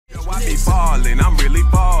stay ballin', I'm really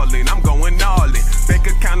ballin', I'm going all in. Bank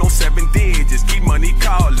account on 7 digits, keep money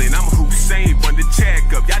callin'. I'm Hussein, run the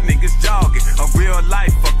check up, y'all niggas jogging. A real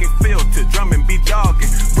life fucking filter, drumming be dogging.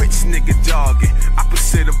 Rich nigga jogging,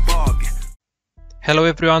 opposite of bargain. Hello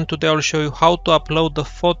everyone, today I'll show you how to upload the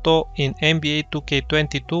photo in NBA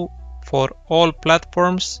 2K22 for all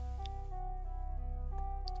platforms.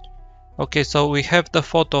 Okay, so we have the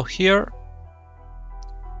photo here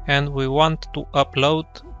and we want to upload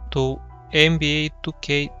to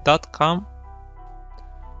nba2k.com.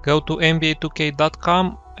 Go to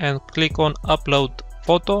nba2k.com and click on upload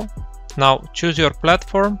photo. Now choose your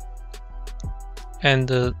platform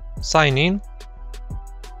and sign in.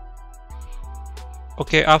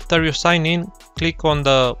 Okay, after you sign in, click on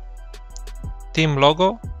the team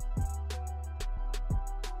logo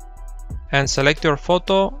and select your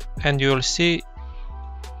photo, and you will see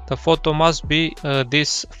the photo must be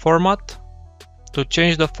this format. To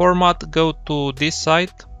change the format, go to this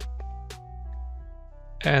site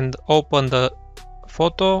and open the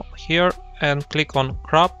photo here and click on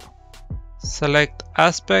crop. Select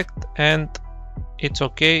aspect and it's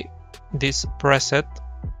okay, this preset.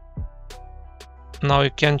 Now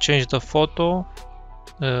you can change the photo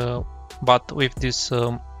but with this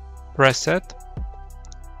preset,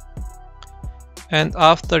 and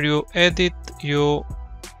after you edit you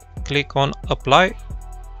click on apply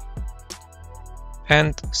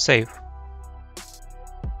and save.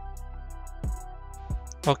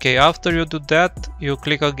 Okay, after you do that you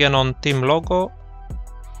click again on team logo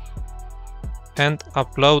and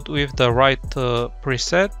upload with the right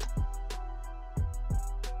preset.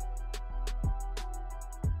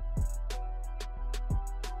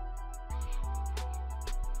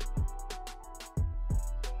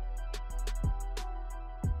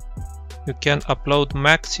 You can upload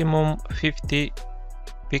maximum 50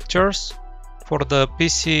 pictures. For the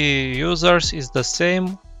PC users is the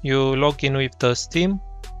same. You log in with the Steam.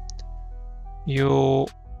 You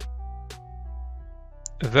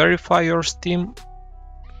verify your Steam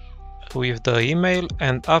with the email,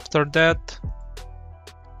 and after that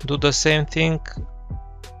do the same thing,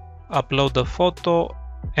 upload the photo,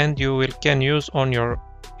 and you can use on your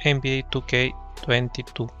NBA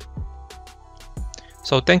 2K22.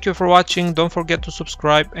 So thank you for watching, don't forget to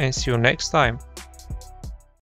subscribe and see you next time.